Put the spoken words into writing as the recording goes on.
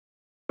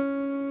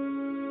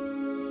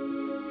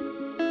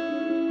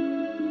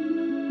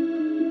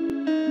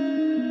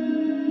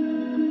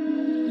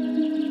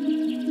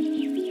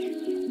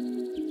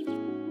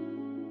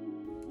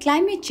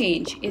Climate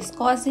change is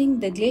causing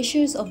the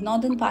glaciers of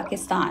northern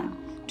Pakistan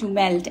to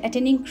melt at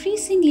an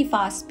increasingly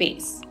fast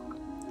pace.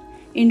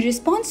 In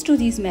response to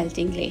these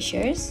melting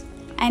glaciers,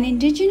 an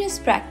indigenous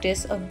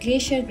practice of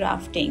glacier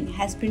grafting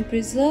has been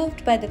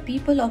preserved by the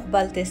people of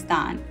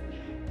Baltistan,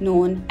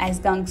 known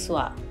as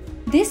GLOFII.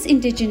 This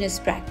indigenous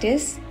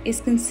practice is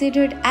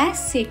considered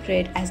as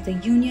sacred as the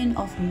union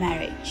of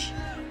marriage.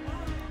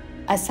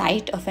 A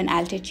site of an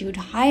altitude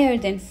higher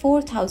than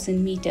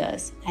 4,000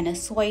 meters and a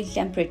soil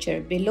temperature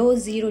below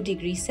 0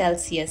 degrees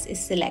Celsius is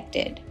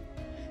selected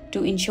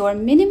to ensure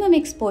minimum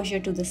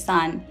exposure to the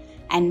sun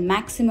and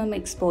maximum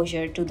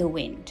exposure to the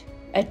wind.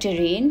 A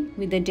terrain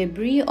with the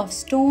debris of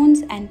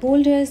stones and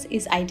boulders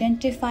is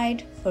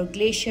identified for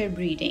glacier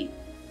breeding.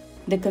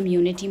 The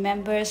community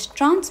members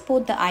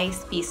transport the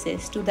ice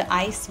pieces to the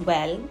ice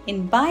well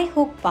in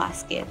by-hook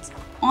baskets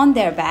on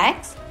their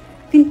backs,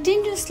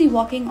 continuously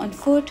walking on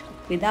foot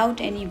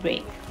without any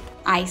break.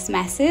 Ice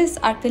masses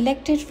are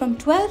collected from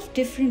 12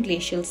 different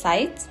glacial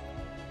sites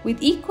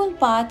with equal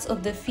parts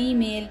of the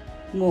female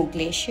Mo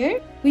glacier,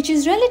 which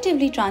is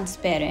relatively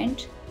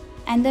transparent,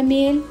 and the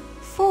male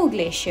Fo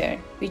glacier,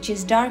 which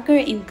is darker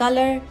in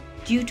color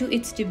due to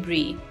its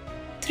debris.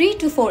 3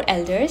 to 4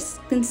 elders,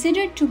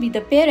 considered to be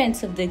the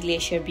parents of the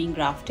glacier being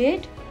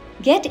grafted,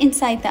 get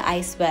inside the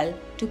ice well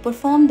to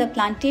perform the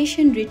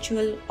plantation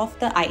ritual of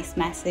the ice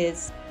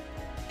masses.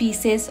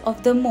 Pieces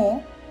of the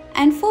Mo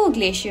and Fo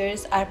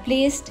glaciers are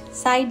placed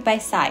side by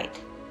side.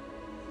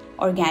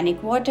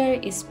 Organic water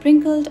is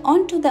sprinkled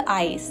onto the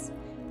ice,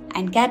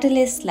 and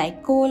catalysts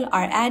like coal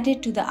are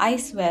added to the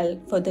ice well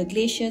for the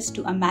glaciers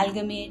to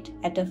amalgamate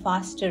at a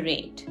faster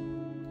rate.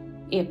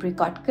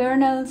 Apricot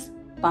kernels,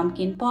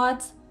 pumpkin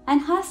pods,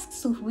 and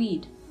husks of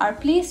wheat are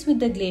placed with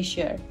the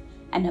glacier,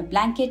 and a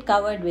blanket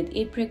covered with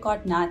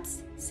apricot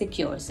nuts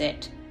secures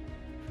it.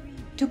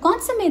 To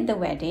consummate the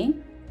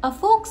wedding, a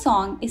folk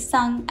song is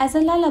sung as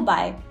a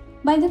lullaby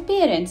by the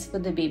parents for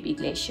the baby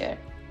glacier.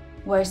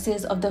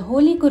 Verses of the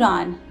Holy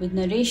Quran with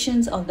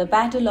narrations of the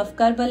Battle of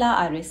Karbala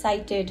are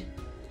recited,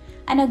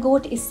 and a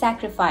goat is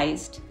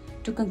sacrificed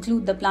to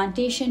conclude the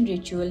plantation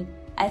ritual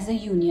as a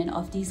union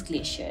of these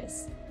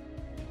glaciers.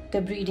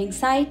 The breeding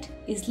site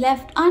is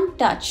left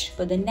untouched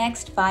for the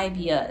next 5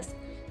 years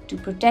to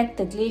protect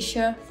the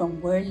glacier from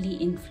worldly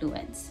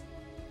influence.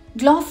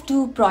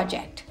 GLOFII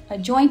Project, a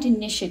joint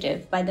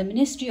initiative by the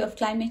Ministry of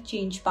Climate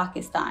Change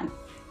Pakistan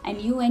and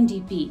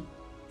UNDP,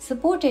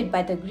 supported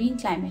by the Green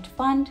Climate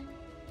Fund,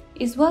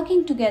 is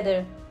working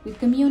together with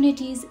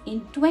communities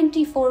in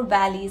 24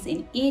 valleys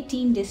in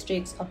 18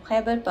 districts of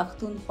Khyber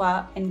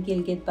Pakhtunkhwa and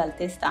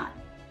Gilgit-Baltistan.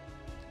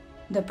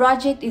 The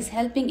project is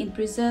helping in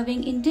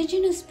preserving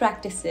indigenous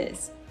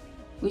practices,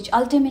 which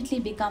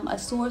ultimately become a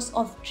source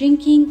of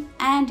drinking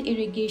and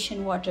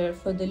irrigation water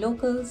for the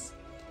locals,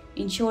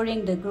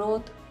 ensuring the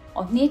growth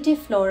of native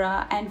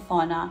flora and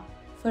fauna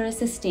for a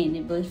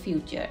sustainable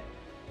future.